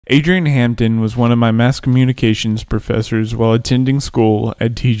Adrienne Hampton was one of my mass communications professors while attending school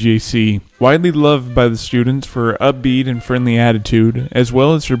at TJC. Widely loved by the students for her upbeat and friendly attitude, as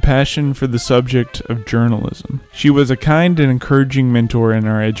well as her passion for the subject of journalism. She was a kind and encouraging mentor in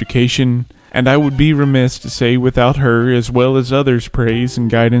our education, and I would be remiss to say without her, as well as others' praise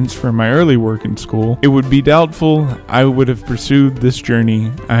and guidance for my early work in school, it would be doubtful I would have pursued this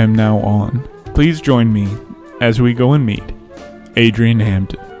journey I am now on. Please join me as we go and meet Adrienne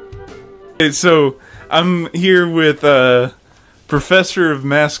Hampton. So, I'm here with Professor of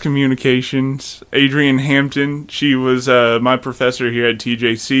Mass Communications, Adrienne Hampton. She was my professor here at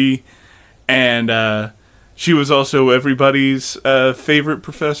TJC, and she was also everybody's favorite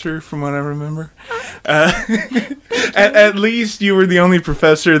professor, from what I remember. At least you were the only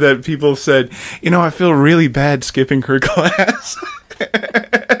professor that people said, I feel really bad skipping her class.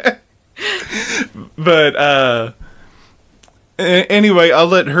 But anyway, I'll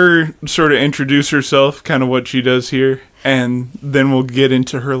let her sort of introduce herself, kind of what she does here, and then we'll get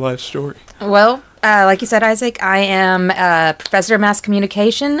into her life story. Well, like you said, Isaac, I am a professor of mass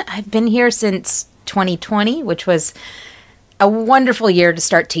communication. I've been here since 2020, which was a wonderful year to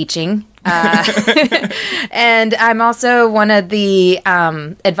start teaching. And I'm also one of the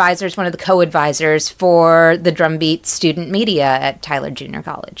advisors, one of the co-advisors for the Drumbeat student media at Tyler Junior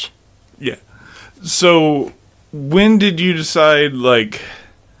College. Yeah. So, when did you decide,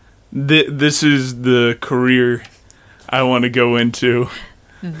 this is the career I want to go into?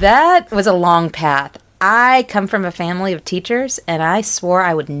 That was a long path. I come from a family of teachers, and I swore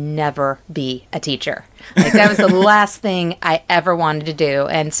I would never be a teacher. That was the last thing I ever wanted to do.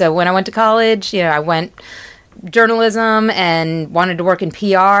 And so when I went to college, I went journalism and wanted to work in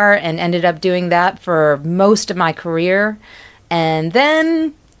PR and ended up doing that for most of my career. And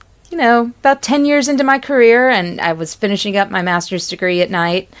then, about 10 years into my career, and I was finishing up my master's degree at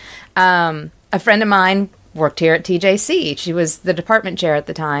night, a friend of mine worked here at TJC. She was the department chair at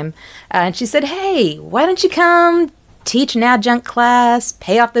the time. And she said, hey, why don't you come teach an adjunct class,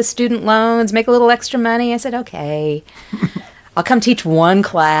 pay off the student loans, make a little extra money? I said, okay, I'll come teach one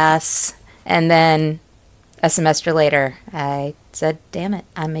class. And then a semester later, I said, damn it,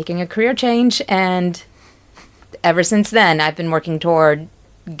 I'm making a career change. And ever since then, I've been working toward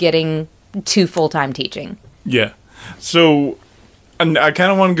getting to full-time teaching. Yeah. So I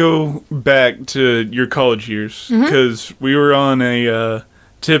kind of want to go back to your college years, because we were on a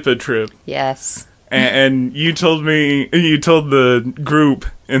TIPA trip. Yes. And you told the group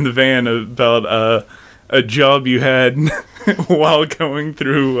in the van about a job you had while going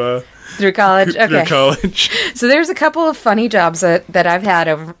through college. Okay. Through college. So there's a couple of funny jobs that I've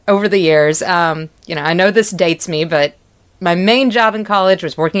had over the years. I know this dates me, but my main job in college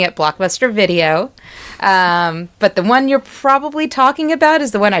was working at Blockbuster Video. But the one you're probably talking about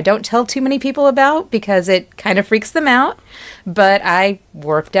is the one I don't tell too many people about because it kind of freaks them out. But I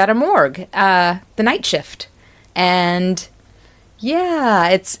worked at a morgue, the night shift. And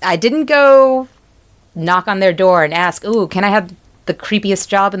yeah, I didn't go knock on their door and ask, ooh, can I have the creepiest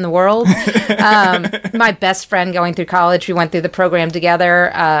job in the world? My best friend going through college, we went through the program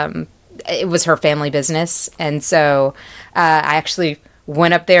together. It was her family business. And so I actually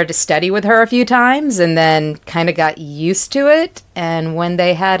went up there to study with her a few times and then kind of got used to it. And when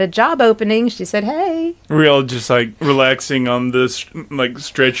they had a job opening, she said, hey. Were we all just relaxing on the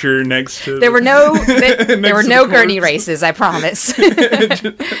stretcher next to there were no gurney races, I promise.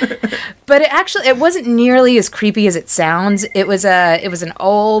 But it wasn't nearly as creepy as it sounds. It was an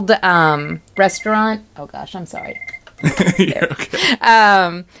old restaurant. Oh gosh, I'm sorry. Yeah,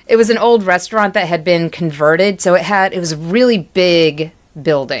 okay. It was an old restaurant that had been converted, so it was a really big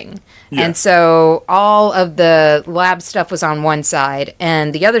building. Yeah. And so all of the lab stuff was on one side,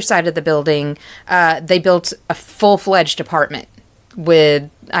 and the other side of the building, they built a full-fledged apartment with,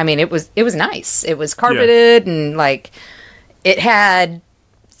 it was nice. It was carpeted, yeah. And it had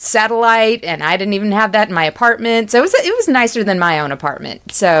satellite, and I didn't even have that in my apartment. So it was nicer than my own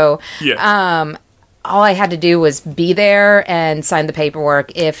apartment. So, yeah. All I had to do was be there and sign the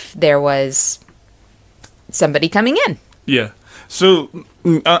paperwork if there was somebody coming in. Yeah. So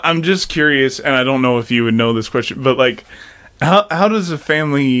I'm just curious, and I don't know if you would know this question, but how does a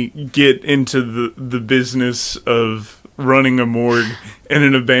family get into the business of running a morgue in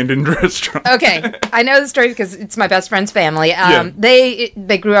an abandoned restaurant? Okay, I know the story because it's my best friend's family. Yeah.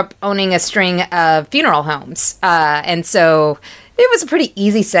 They grew up owning a string of funeral homes, and so it was a pretty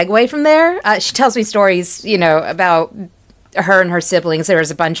easy segue from there. She tells me stories, about her and her siblings. There was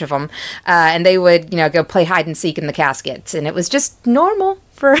a bunch of them, and they would, go play hide and seek in the caskets, and it was just normal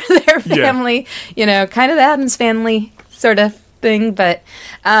for their family, kind of the Addams family sort of thing. But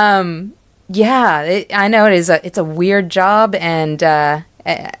yeah, I know it's a weird job, and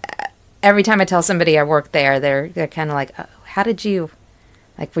every time I tell somebody I work there, they're kind of like, oh, how did you,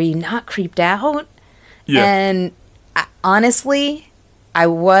 like, were you not creeped out? Yeah. And honestly, I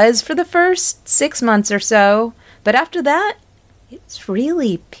was for the first 6 months or so, but after that, it's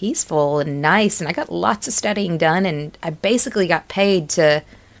really peaceful and nice, and I got lots of studying done, and I basically got paid to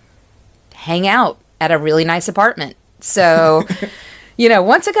hang out at a really nice apartment. So,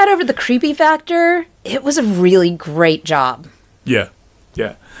 once I got over the creepy factor, it was a really great job. Yeah.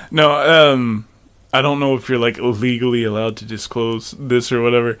 Yeah. No, I don't know if you're, like, legally allowed to disclose this or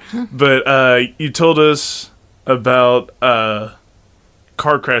whatever, but you told us about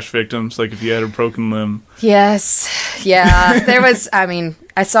car crash victims, like if you had a broken limb. Yes. Yeah. There was,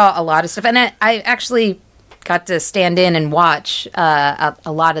 I saw a lot of stuff, and I actually got to stand in and watch a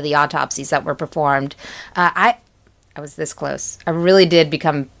lot of the autopsies that were performed. I was this close. I really did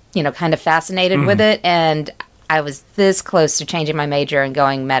become, kind of fascinated with it, and I was this close to changing my major and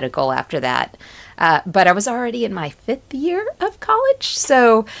going medical after that. But I was already in my 5th year of college,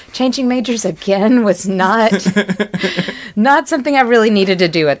 so changing majors again was not something I really needed to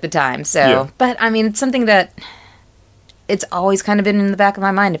do at the time. So, yeah. But it's something that it's always kind of been in the back of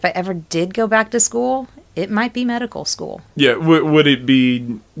my mind. If I ever did go back to school, it might be medical school. Yeah, would it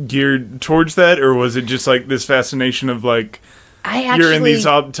be geared towards that, or was it just like this fascination of like, you're in these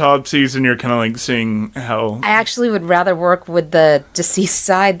autopsies and you're kind of like seeing how... I actually would rather work with the deceased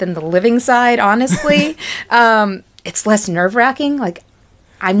side than the living side, honestly. It's less nerve-wracking. Like,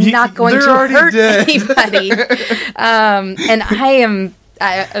 I'm not going to hurt anybody. And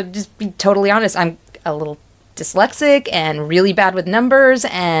I'll just be totally honest, I'm a little dyslexic and really bad with numbers,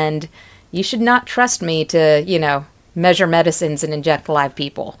 and you should not trust me to, measure medicines and inject live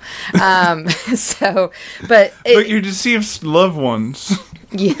people. But your deceased loved ones.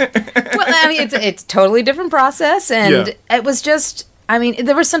 Yeah. Well, it's a totally different process, and it was just,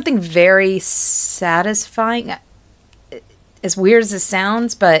 there was something very satisfying, as weird as it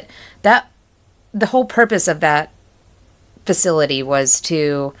sounds, but the whole purpose of that facility was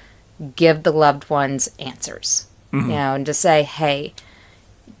to give the loved ones answers, and to say, hey,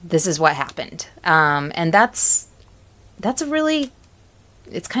 this is what happened. And that's a really,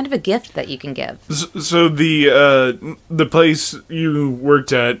 it's kind of a gift that you can give. So the place you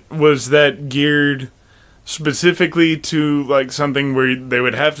worked at, was that geared specifically to like something where they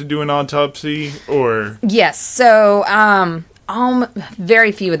would have to do an autopsy, or? Yes. So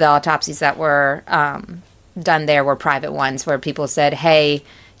very few of the autopsies that were done there were private ones where people said, hey,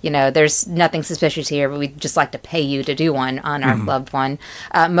 there's nothing suspicious here, but we'd just like to pay you to do one on our loved one.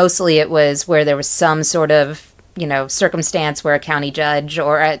 Mostly it was where there was some sort of circumstance where a county judge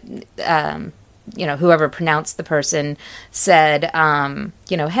or whoever pronounced the person said,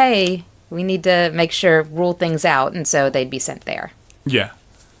 hey, we need to make sure, rule things out, and so they'd be sent there. Yeah.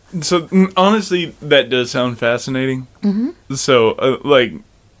 So honestly, that does sound fascinating. So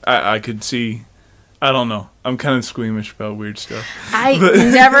I could see, I don't know, I'm kind of squeamish about weird stuff. I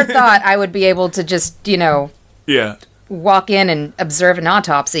never thought I would be able to just, walk in and observe an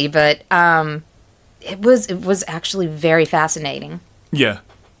autopsy, but It was actually very fascinating. Yeah.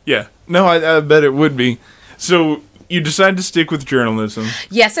 No, I bet it would be. So you decided to stick with journalism.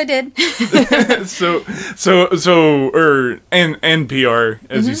 Yes, I did. and PR,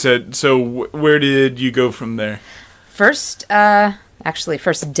 as you said. So where did you go from there? First day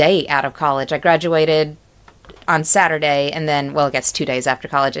out of college. I graduated on Saturday, and then, I guess 2 days after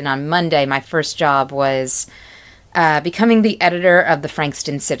college. And on Monday, my first job was becoming the editor of the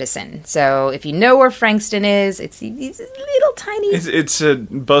Frankston Citizen. So if you know where Frankston is, it's a little tiny... It's a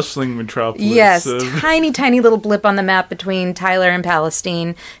bustling metropolis. Yes, tiny, tiny little blip on the map between Tyler and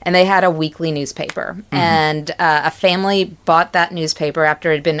Palestine, and they had a weekly newspaper. And a family bought that newspaper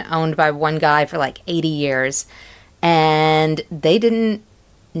after it had been owned by one guy for like 80 years, and they didn't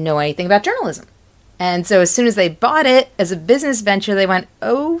know anything about journalism. And so as soon as they bought it as a business venture, they went,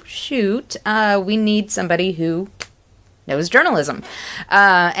 oh, shoot, we need somebody who knows journalism.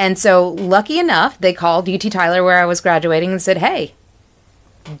 And so lucky enough, they called UT Tyler, where I was graduating, and said, hey,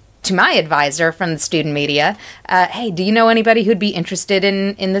 to my advisor from the student media, hey, do you know anybody who'd be interested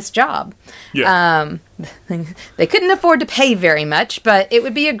in this job? Yeah. They couldn't afford to pay very much, but it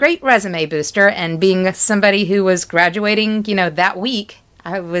would be a great resume booster. And being somebody who was graduating, that week,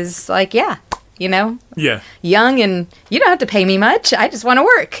 I was like, yeah. Young, and you don't have to pay me much. I just want to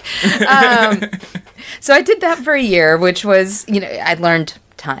work. So I did that for a year, which was, I learned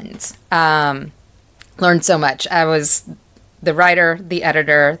tons. Learned so much. I was the writer, the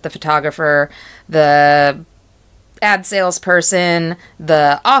editor, the photographer, the ad salesperson,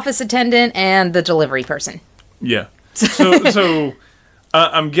 the office attendant, and the delivery person. Yeah. So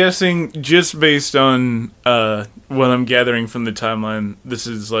I'm guessing, just based on what I'm gathering from the timeline, this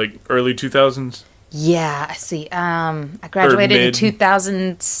is like early 2000s? Yeah, I see. I graduated in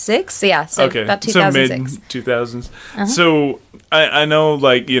 2006. Yeah, so okay. about 2006. So mid-2000s. So I know,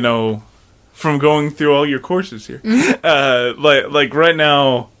 like, you know, from going through all your courses here, like right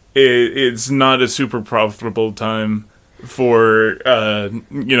now, it's not a super profitable time for,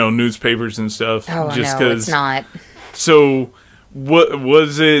 you know, newspapers and stuff. Oh, just no, it's not. So, what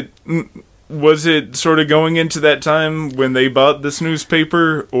was it? Was it sort of going into that time when they bought this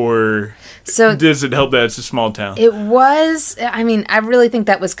newspaper, or does it help that it's a small town? It was. I mean, I really think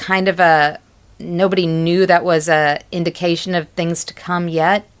that was kind of a. Nobody knew that was a indication of things to come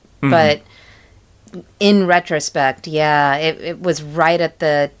yet, but in retrospect, yeah, it was right at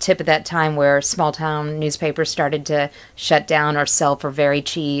the tip of that time where small town newspapers started to shut down or sell for very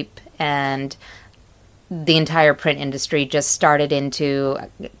cheap, and the entire print industry just started into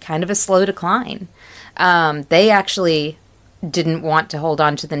kind of a slow decline. They actually didn't want to hold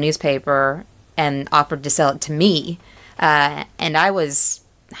on to the newspaper and offered to sell it to me. And I was,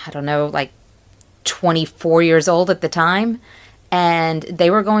 I don't know, like 24 years old at the time. And they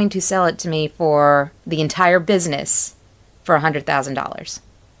were going to sell it to me for the entire business for $100,000,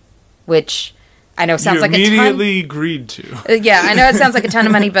 which I know sounds like a ton. You immediately agreed to. Yeah, I know it sounds like a ton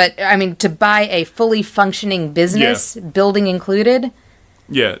of money, but I mean, to buy a fully functioning business, building included,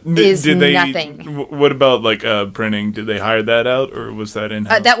 is nothing. What about like printing? Did they hire that out, or was that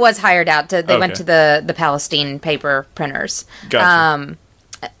in-house? That was hired out. They went to the Palestine paper printers. Gotcha.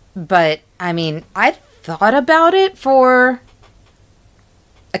 But I mean, I thought about it for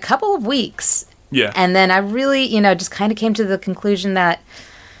a couple of weeks. Yeah. And then I really, just kind of came to the conclusion that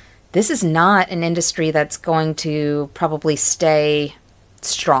this is not an industry that's going to probably stay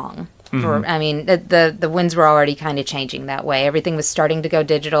strong. I mean, the winds were already kind of changing that way. Everything was starting to go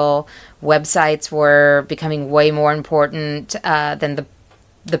digital. Websites were becoming way more important than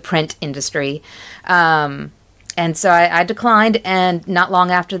the print industry. And so I declined, and not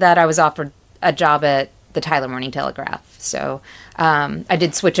long after that, I was offered a job at the Tyler Morning Telegraph. So I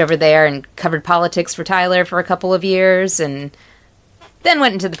did switch over there and covered politics for Tyler for a couple of years, and then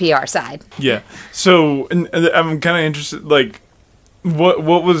went into the PR side. Yeah. So I'm kind of interested, like, what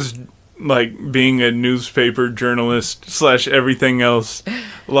was like being a newspaper journalist / everything else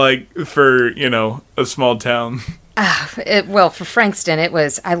like for, a small town? Well, for Frankston,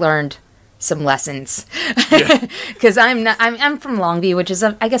 I learned some lessons. Because I'm from Longview, which is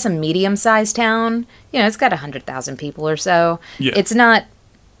I guess a medium-sized town. It's got 100,000 people or so. Yeah. It's not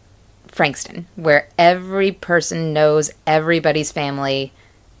Frankston, where every person knows everybody's family,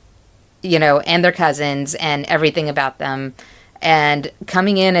 and their cousins and everything about them. And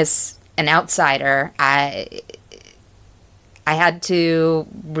coming in as an outsider, I had to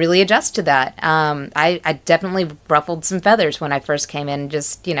really adjust to that. I definitely ruffled some feathers when I first came in,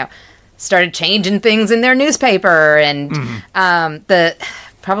 just, started changing things in their newspaper. And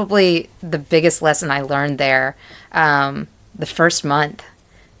probably the biggest lesson I learned there, the first month,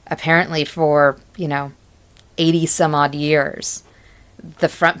 apparently for, 80 some odd years, the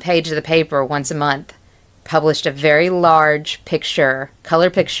front page of the paper once a month published a very large color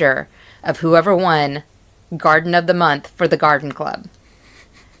picture of whoever won Garden of the Month for the Garden Club.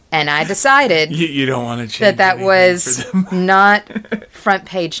 And I decided you don't want to change that was not front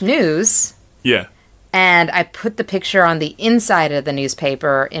page news. Yeah. And I put the picture on the inside of the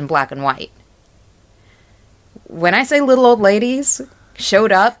newspaper in black and white. When I say little old ladies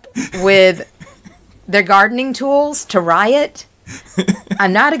showed up with their gardening tools to riot,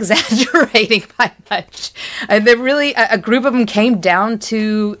 I'm not exaggerating by much. They really, a group of them came down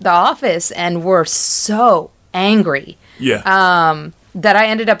to the office and were so angry. Yeah. That I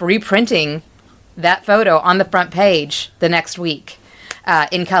ended up reprinting that photo on the front page the next week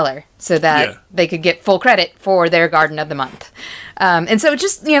in color so that they could get full credit for their Garden of the Month. And so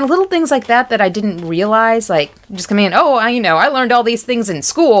just, little things like that I didn't realize, like just coming in, I learned all these things in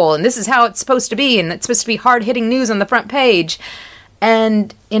school and this is how it's supposed to be, and it's supposed to be hard-hitting news on the front page.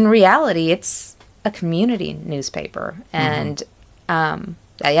 And in reality, it's a community newspaper. And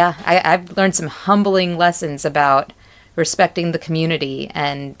I've learned some humbling lessons about respecting the community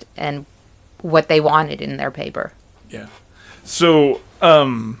and what they wanted in their paper. Yeah. So,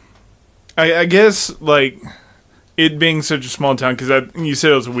 I guess, like, it being such a small town, because you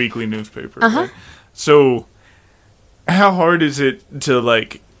said it was a weekly newspaper, right? So, how hard is it to,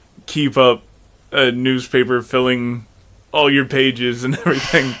 like, keep up a newspaper filling all your pages and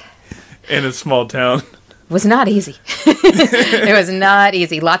everything in a small town? was not easy. It was not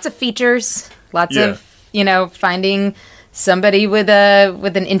easy. Lots of features, lots of, finding somebody with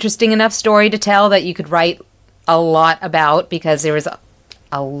an interesting enough story to tell that you could write a lot about, because there was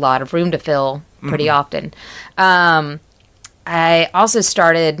a lot of room to fill pretty often. I also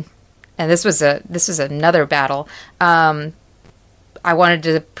started, and this was another battle. I wanted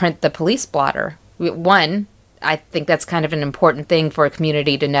to print the police blotter. One, I think that's kind of an important thing for a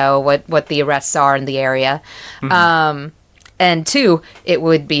community to know what the arrests are in the area. And two, it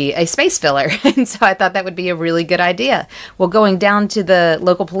would be a space filler. And so I thought that would be a really good idea. Well, going down to the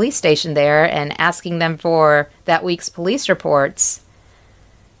local police station there and asking them for that week's police reports,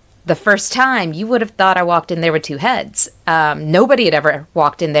 the first time you would have thought I walked in there with two heads. Nobody had ever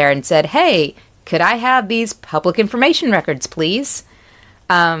walked in there and said, hey, could I have these public information records, please?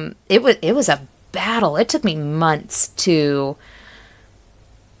 It was a battle. It took me months to,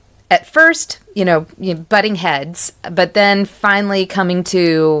 at first, butting heads, but then finally coming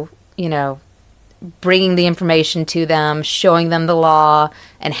to, bringing the information to them, showing them the law,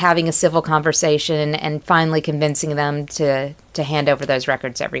 and having a civil conversation, and finally convincing them to hand over those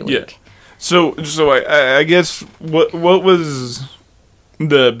records every week. Yeah. So I guess what was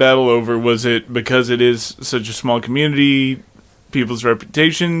the battle over? Was it because it is such a small community, people's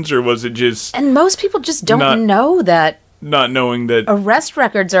reputations, or was it just... And most people just don't know that... Not knowing that... Arrest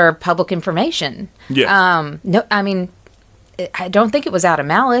records are public information. Yeah. No, I mean, I don't think it was out of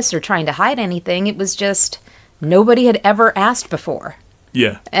malice or trying to hide anything. It was just nobody had ever asked before.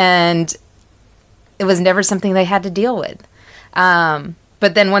 Yeah. And it was never something they had to deal with.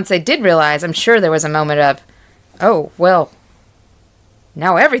 But then once they did realize, I'm sure there was a moment of, oh, well...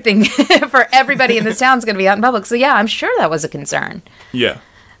 Now everything for everybody in this town is going to be out in public. So, yeah, I'm sure that was a concern. Yeah.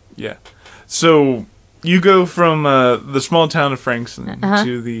 Yeah. So you go from the small town of Frankston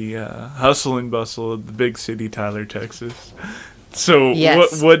to the hustle and bustle of the big city, Tyler, Texas. So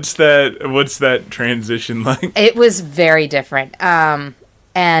yes. What's that transition like? It was very different. And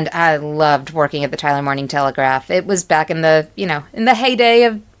I loved working at the Tyler Morning Telegraph. It was back in the heyday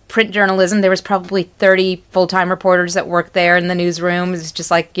of print journalism. There was probably 30 full-time reporters that worked there in the newsroom. It was just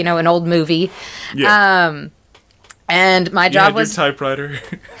like, an old movie. Yeah. And my job was... your typewriter.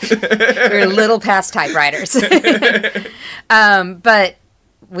 We were a little past typewriters. But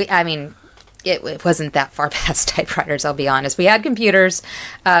it wasn't that far past typewriters, I'll be honest. We had computers,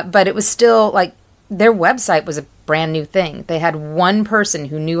 but it was still like their website was a brand new thing. They had one person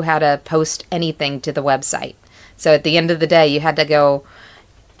who knew how to post anything to the website. So at the end of the day, you had to go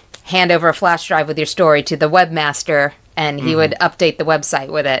hand over a flash drive with your story to the webmaster, and he would update the website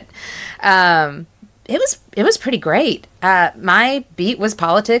with it. It was pretty great. My beat was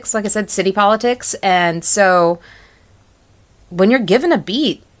politics, like I said, city politics, and so when you're given a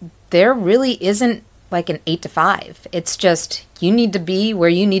beat, there really isn't like an 8 to 5. It's just you need to be where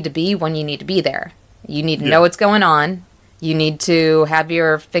you need to be when you need to be there. You need to know what's going on. You need to have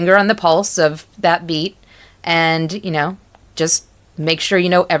your finger on the pulse of that beat, and just make sure you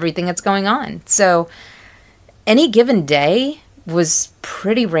know everything that's going on. So any given day was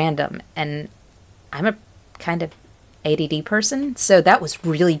pretty random, and I'm a kind of ADD person, so that was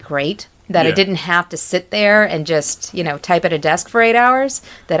really great that I didn't have to sit there and just, type at a desk for 8 hours,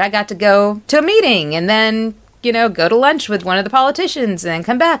 that I got to go to a meeting and then, go to lunch with one of the politicians and then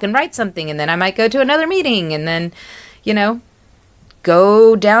come back and write something, and then I might go to another meeting and then,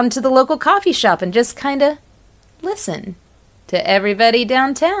 go down to the local coffee shop and just kind of listen to everybody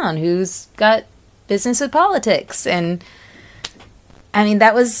downtown who's got business with politics. And I mean,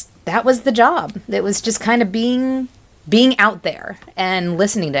 that was the job. It was just kind of being out there and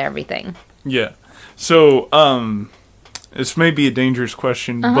listening to everything. Yeah. So, this may be a dangerous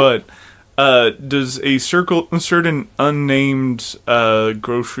question, but does a certain unnamed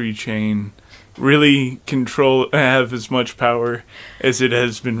grocery chain really have as much power as it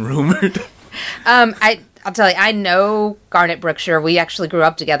has been rumored? I'll tell you, I know Garnet Brookshire. We actually grew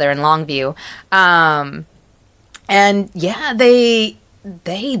up together in Longview. And yeah, they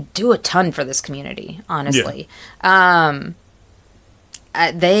do a ton for this community, honestly. Yeah.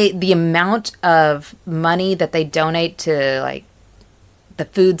 The amount of money that they donate to, like, the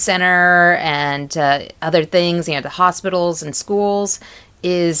food center and other things, the hospitals and schools,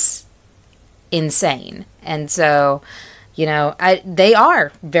 is insane. And so, they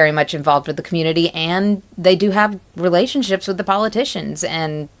are very much involved with the community, and they do have relationships with the politicians.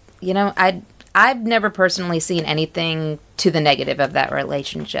 And, I've never personally seen anything to the negative of that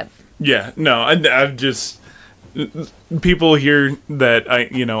relationship. Yeah, no, I've just... People hear that I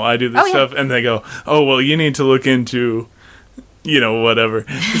do this stuff, and they go, oh, well, you need to look into, whatever.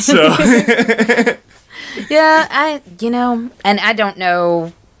 So... And I don't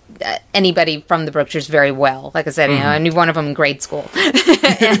know anybody from the Brookshires very well. Like I said, I knew one of them in grade school.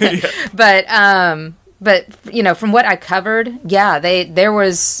 But from what I covered, there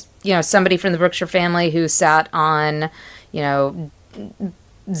was, somebody from the Brookshire family who sat on,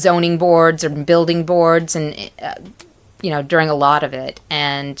 zoning boards or building boards and, during a lot of it.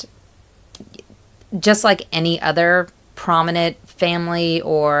 And just like any other prominent family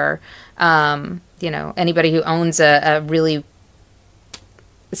or, anybody who owns a really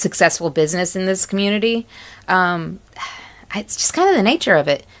successful business in this community, it's just kind of the nature of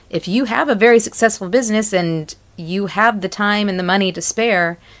it. If you have a very successful business and you have the time and the money to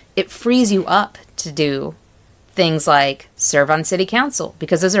spare, it frees you up to do things like serve on city council,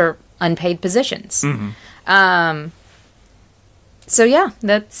 because those are unpaid positions.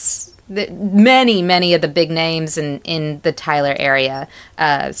 That's many of the big names in the Tyler area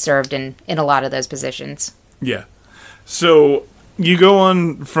served in a lot of those positions. Yeah. So you go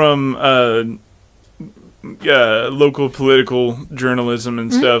on from local political journalism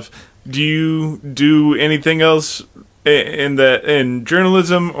and stuff. Do you do anything else in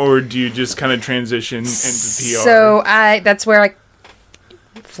journalism, or do you just kind of transition into PR? So that's where I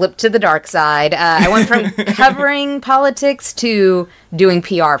flipped to the dark side. I went from covering politics to doing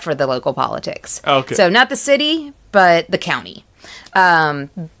PR for the local politics. Okay. So not the city, but the county.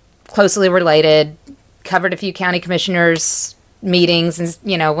 Closely related. Covered a few county commissioners' meetings,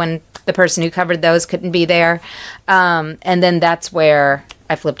 and when the person who covered those couldn't be there. And then that's where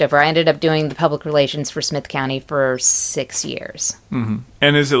I flipped over. I ended up doing the public relations for Smith County for 6 years. Mm-hmm.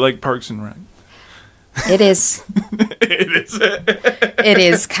 And is it like Parks and Rec? It is. It is. It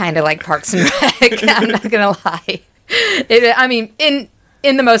is kind of like Parks and Rec. I'm not going to lie.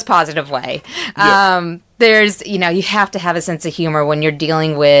 In the most positive way. Yeah. There's, you have to have a sense of humor when you're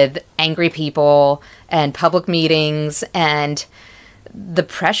dealing with angry people and public meetings and the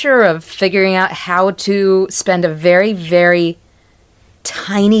pressure of figuring out how to spend a very, very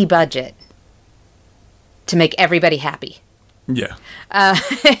tiny budget to make everybody happy. Yeah.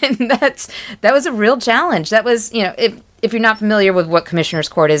 And that was a real challenge. That was, if you're not familiar with what Commissioner's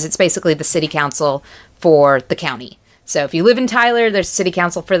Court is, it's basically the city council for the county. So if you live in Tyler, there's city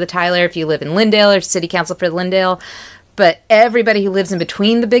council for the Tyler. If you live in Lindale, there's city council for Lindale. But everybody who lives in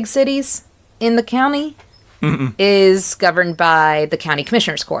between the big cities in the county is governed by the county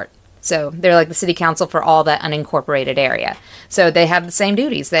commissioner's court. So they're like the city council for all that unincorporated area. So they have the same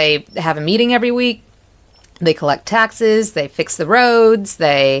duties. They have a meeting every week. They collect taxes. They fix the roads.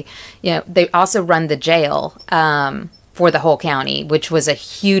 They also run the jail for the whole county, which was a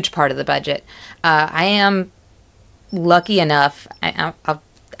huge part of the budget. I am lucky enough,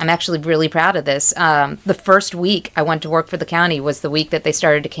 I'm actually really proud of this. The first week I went to work for the county was the week that they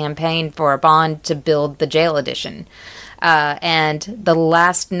started to campaign for a bond to build the jail addition. And the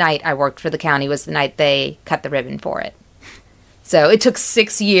last night I worked for the county was the night they cut the ribbon for it. So it took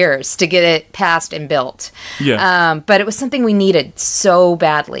 6 years to get it passed and built. Yeah. But it was something we needed so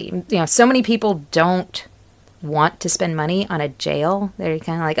badly. So many people don't want to spend money on a jail. They're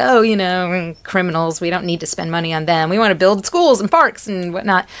kind of like, criminals, we don't need to spend money on them. We want to build schools and parks and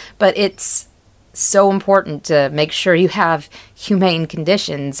whatnot. But it's so important to make sure you have humane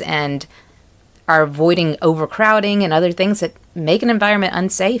conditions and are avoiding overcrowding and other things that make an environment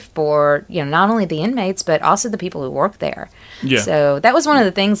unsafe for, not only the inmates, but also the people who work there. Yeah. So that was one of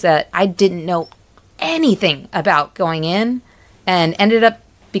the things that I didn't know anything about going in, and ended up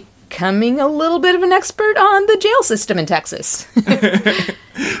becoming a little bit of an expert on the jail system in Texas.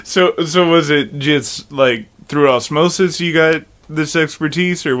 So was it just like through osmosis you got this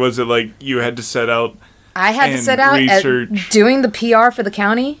expertise, or was it like you had to set out? I had to set out doing the PR for the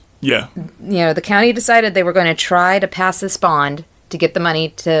county. Yeah. The county decided they were going to try to pass this bond to get the money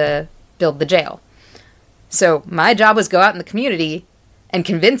to build the jail. So my job was go out in the community and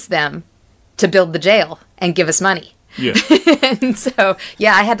convince them to build the jail and give us money. Yeah. And so,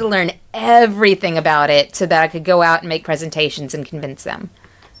 I had to learn everything about it so that I could go out and make presentations and convince them.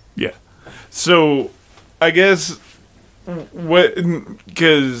 Yeah. So, I guess, what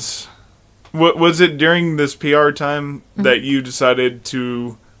was it during this PR time that you decided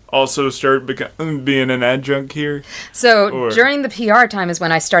to also start being an adjunct here? So, during the PR time is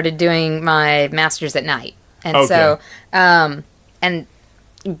when I started doing my master's at night. And okay. And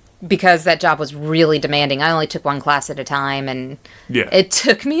because that job was really demanding, I only took one class at a time, and it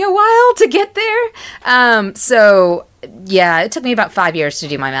took me a while to get there. It took me about 5 years to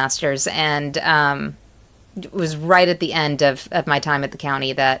do my master's, and it was right at the end of my time at the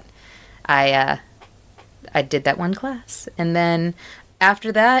county that I did that one class. And then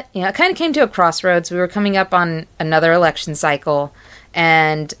after that, it kind of came to a crossroads. We were coming up on another election cycle,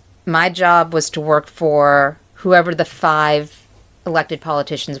 and my job was to work for whoever the 5 elected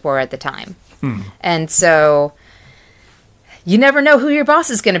politicians were at the time. And so you never know who your boss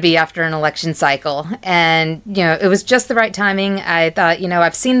is going to be after an election cycle. And, it was just the right timing. I thought,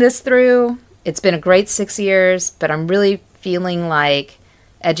 I've seen this through. It's been a great 6 years, but I'm really feeling like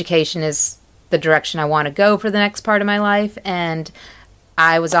education is the direction I want to go for the next part of my life. And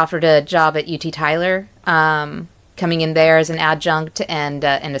I was offered a job at UT Tyler, coming in there as an adjunct and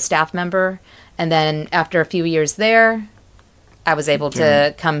a staff member. And then after a few years there, I was able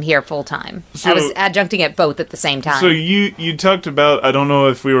to come here full time. So, I was adjuncting at both at the same time. So you talked about, I don't know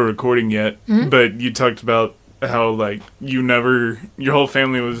if we were recording yet, but you talked about how, like, your whole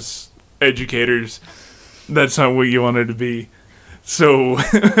family was educators. That's not what you wanted to be. So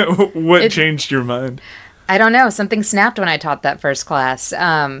what changed your mind? I don't know. Something snapped when I taught that first class.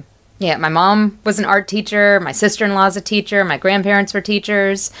 My mom was an art teacher. My sister-in-law's a teacher. My grandparents were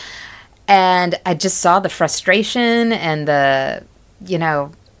teachers. And I just saw the frustration and the,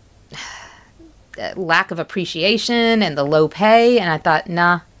 lack of appreciation and the low pay. And I thought,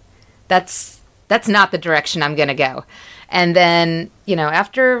 nah, that's not the direction I'm going to go. And then,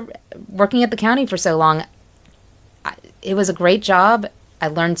 after working at the county for so long, it was a great job. I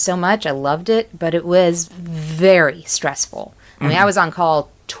learned so much. I loved it, but it was very stressful. I mean, I was on call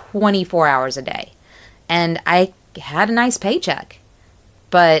 24 hours a day, and I had a nice paycheck,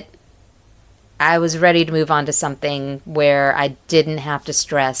 but I was ready to move on to something where I didn't have to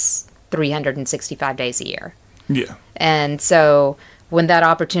stress 365 days a year. Yeah. And so when that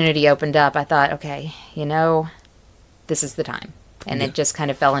opportunity opened up, I thought, okay, this is the time. And it just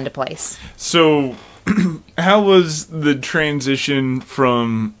kind of fell into place. So how was the transition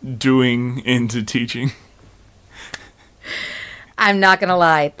from doing into teaching? I'm not going to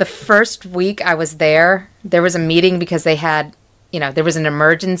lie. The first week I was there was a meeting because they had, there was an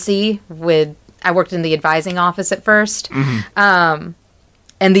emergency I worked in the advising office at first. And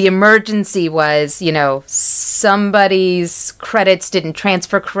the emergency was, somebody's credits didn't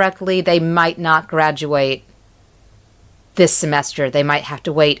transfer correctly. They might not graduate this semester. They might have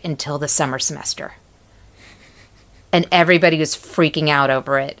to wait until the summer semester. And everybody was freaking out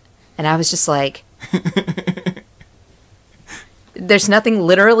over it. And I was just like, there's nothing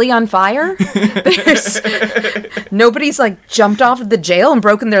literally on fire? Nobody's like jumped off of the jail and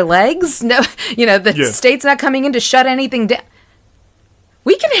broken their legs? No, the state's not coming in to shut anything down.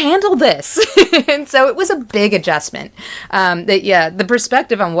 We can handle this. And so it was a big adjustment. The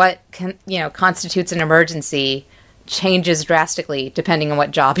perspective on what constitutes an emergency changes drastically depending on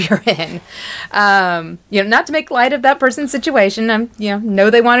what job you're in. Not to make light of that person's situation. Know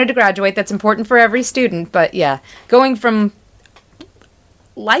they wanted to graduate. That's important for every student. But going from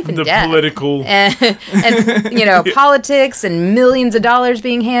life and death, political and politics and millions of dollars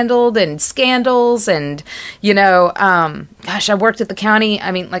being handled and scandals and I worked at the county.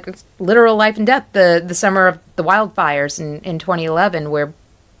 I mean, like, it's literal life and death. The summer of the wildfires in 2011 where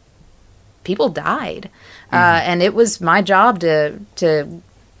people died, and it was my job to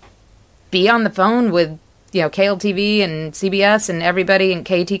be on the phone with KLTV and CBS and everybody in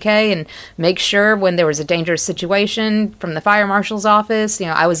KTK and make sure when there was a dangerous situation from the fire marshal's office,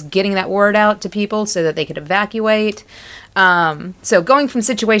 I was getting that word out to people so that they could evacuate. So going from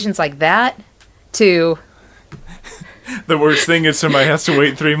situations like that to... The worst thing is somebody has to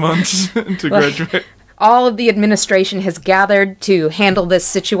wait 3 months to graduate. All of the administration has gathered to handle this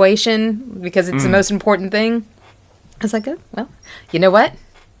situation because it's the most important thing. I was like, oh, well, you know what?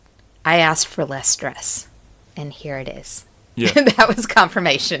 I asked for less stress. And here it is. Yeah. That was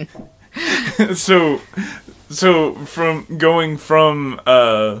confirmation. So from going from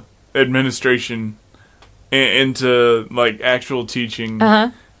administration into like actual teaching,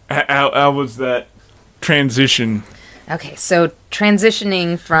 how was that transition? Okay, so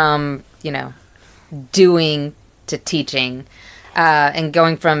transitioning from doing to teaching, and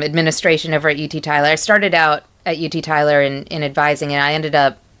going from administration over at UT Tyler. I started out at UT Tyler in advising, and I ended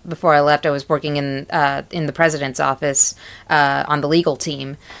up, before I left, I was working in the president's office on the legal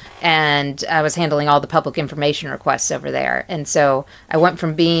team, and I was handling all the public information requests over there. And so I went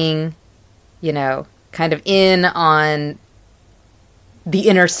from being, kind of in on the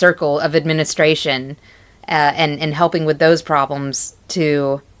inner circle of administration and helping with those problems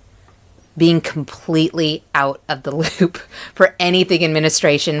to being completely out of the loop for anything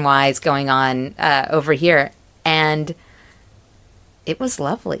administration-wise going on over here. And it was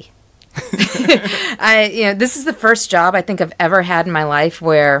lovely. This is the first job I think I've ever had in my life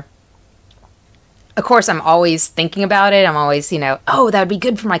where of course, I'm always thinking about it. I'm always, oh, that would be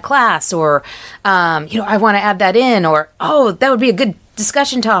good for my class, or, I want to add that in, or, oh, that would be a good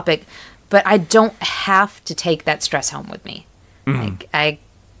discussion topic. But I don't have to take that stress home with me. Like, I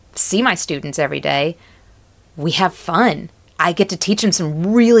see my students every day. We have fun. I get to teach them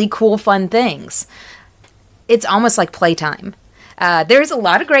some really cool, fun things. It's almost like playtime. There's a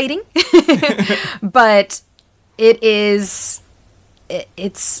lot of grading, but it's,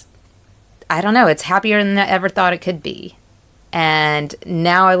 I don't know, it's happier than I ever thought it could be. And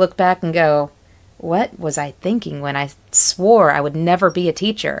now I look back and go, what was I thinking when I swore I would never be a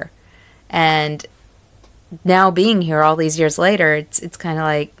teacher? And now being here all these years later, it's kind of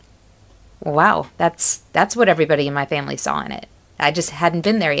like, wow, that's what everybody in my family saw in it. I just hadn't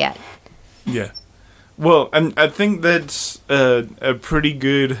been there yet. Yeah. Well, and I think that's a pretty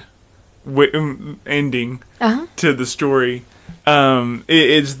good ending to the story.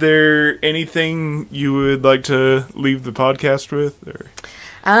 Is there anything you would like to leave the podcast with?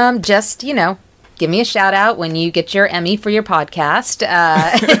 Or? Just, give me a shout out when you get your Emmy for your podcast,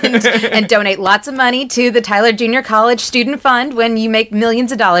 and donate lots of money to the Tyler Junior College Student Fund when you make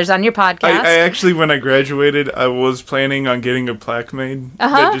millions of dollars on your podcast. I actually, when I graduated, I was planning on getting a plaque made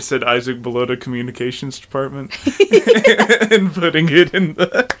that just said Isaac Belota Communications Department and putting it in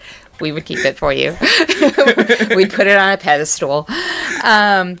the... We would keep it for you. We'd put it on a pedestal.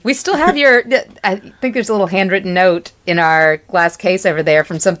 We still have I think there's a little handwritten note in our glass case over there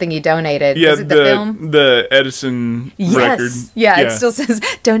from something you donated. Yeah, is it the film? The Edison record. Yeah, it still says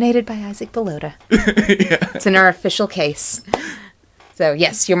donated by Isaac Belota. Yeah. It's in our official case. So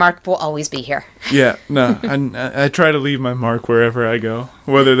yes, your mark will always be here. Yeah, no, I try to leave my mark wherever I go,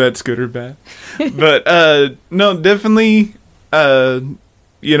 whether that's good or bad. But no, definitely.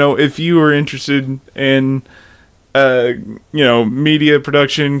 If you are interested in, media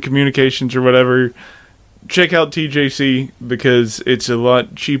production, communications, or whatever, check out TJC because it's a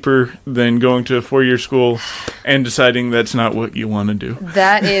lot cheaper than going to a 4-year school and deciding that's not what you want to do.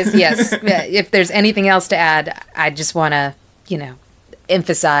 That is, yes. If there's anything else to add, I just want to,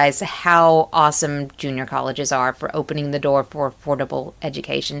 emphasize how awesome junior colleges are for opening the door for affordable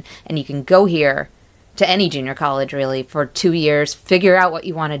education. And you can go here to any junior college, really, for 2 years, figure out what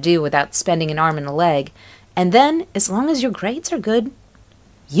you want to do without spending an arm and a leg. And then, as long as your grades are good,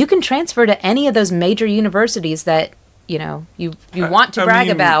 you can transfer to any of those major universities that, you want to brag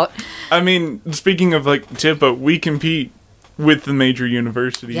about. I mean, speaking of, TIPA, we compete with the major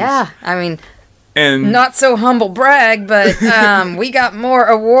universities. Yeah, and not so humble brag, but we got more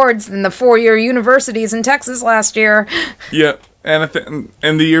awards than the 4-year universities in Texas last year. Yeah, and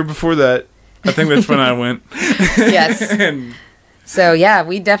and the year before that. I think that's when I went. Yes. So, yeah,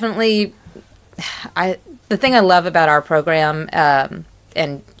 we definitely... the thing I love about our program,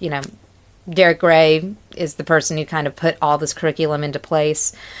 and, Derek Gray is the person who kind of put all this curriculum into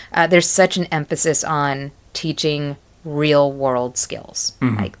place. There's such an emphasis on teaching real-world skills.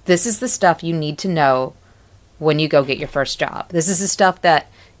 Mm-hmm. This is the stuff you need to know when you go get your first job. This is the stuff that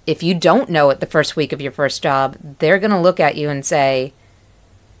if you don't know it the first week of your first job, they're going to look at you and say...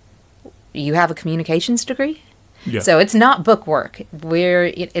 You have a communications degree? Yeah. So it's not book work.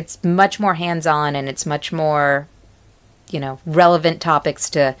 It's much more hands-on, and it's much more, relevant topics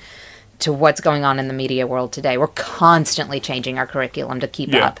to what's going on in the media world today. We're constantly changing our curriculum to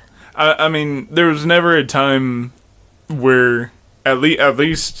keep up. I mean, there was never a time where, at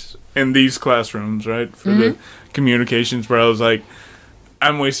least in these classrooms, right, for the communications, where I was like,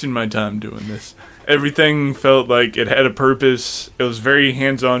 I'm wasting my time doing this. Everything felt like it had a purpose. It was very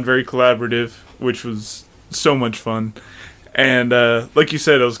hands-on, very collaborative, which was so much fun. And like you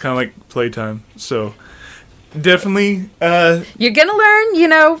said, it was kind of like playtime. So definitely... You're going to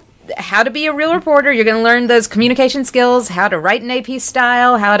learn, how to be a real reporter. You're going to learn those communication skills, how to write an AP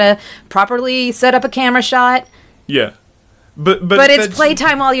style, how to properly set up a camera shot. Yeah. But it's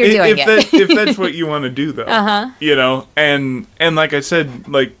playtime while you're doing it. If that's what you want to do, though. And like I said,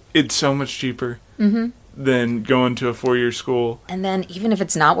 it's so much cheaper than going to a 4-year school. And then even if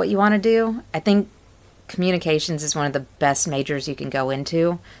it's not what you want to do, I think communications is one of the best majors you can go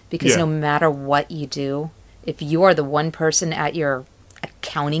into because no matter what you do, if you are the one person at your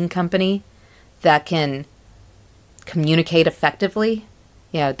accounting company that can communicate effectively,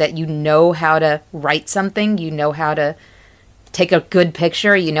 that you know how to write something, you know how to take a good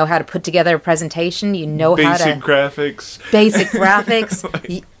picture, you know how to put together a presentation, you know how to... Basic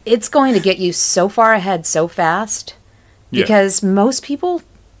graphics. It's going to get you so far ahead so fast because most people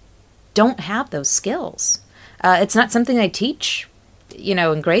don't have those skills. It's not something they teach,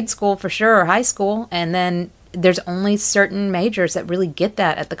 in grade school for sure or high school, and then there's only certain majors that really get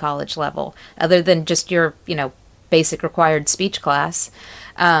that at the college level, other than just your, basic required speech class,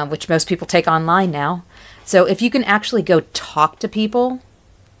 which most people take online now. So if you can actually go talk to people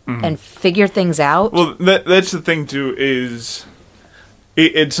and figure things out. Well, that's the thing, too, is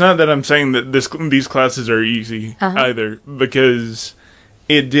it's not that I'm saying that these classes are easy either, because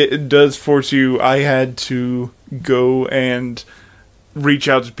it does force you. I had to go and reach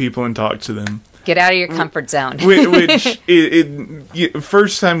out to people and talk to them. Get out of your comfort zone. Which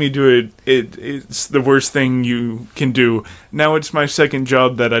first time you do it's the worst thing you can do. Now it's my second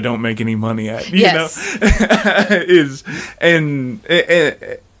job that I don't make any money at. You know,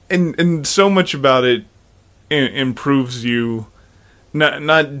 and so much about it improves you.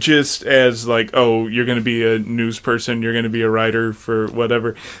 Not just as like, oh, you're going to be a news person, you're going to be a writer for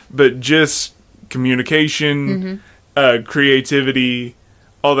whatever, but just communication, creativity,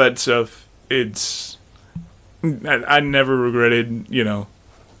 all that stuff. I never regretted,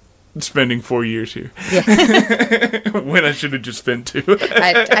 spending 4 years here. Yeah. When I should have just spent 2.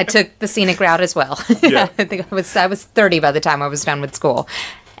 I took the scenic route as well. Yeah. I think I was 30 by the time I was done with school.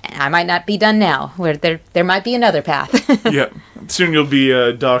 I might not be done now. Where there might be another path. Yeah. Soon you'll be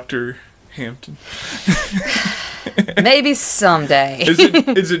Dr. Hampton. Maybe someday.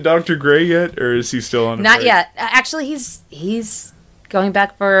 Is it Dr. Gray yet, or is he still on a Not break? yet. Actually, he's going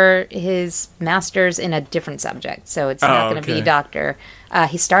back for his master's in a different subject, so it's not going to be doctor.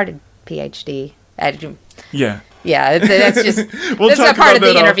 He started PhD. Yeah. Yeah, that's just We'll that's not part of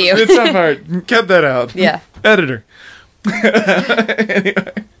the interview. It's not part. Cut that out. Yeah. Editor.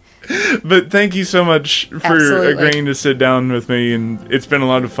 Anyway. But thank you so much for agreeing to sit down with me, and it's been a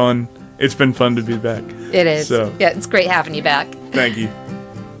lot of fun. It's been fun to be back. It is. So, yeah, it's great having you back. Thank you.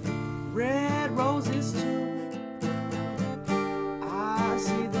 Red roses too. I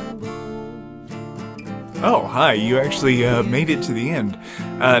see them bloom. Oh, hi. You actually made it to the end.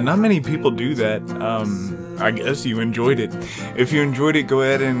 Not many people do that. I guess you enjoyed it. If you enjoyed it, go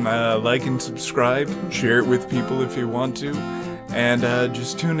ahead and like and subscribe. Share it with people if you want to. And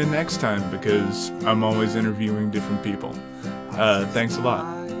just tune in next time, because I'm always interviewing different people. Thanks a lot.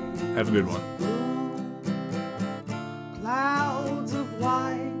 Have a good one. Clouds of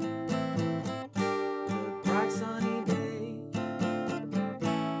white, the bright sunny day, the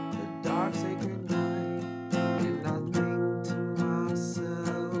dark sacred night, and I think to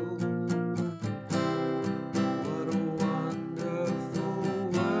myself, what a wonderful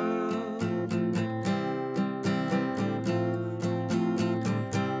world.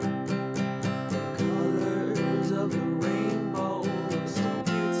 The colors of the rainbow, some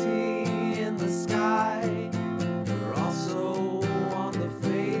beauty in the sky. They're also on the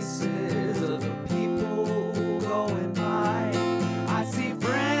faces of the people going by. I see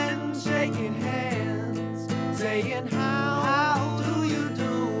friends shaking hands, saying hi.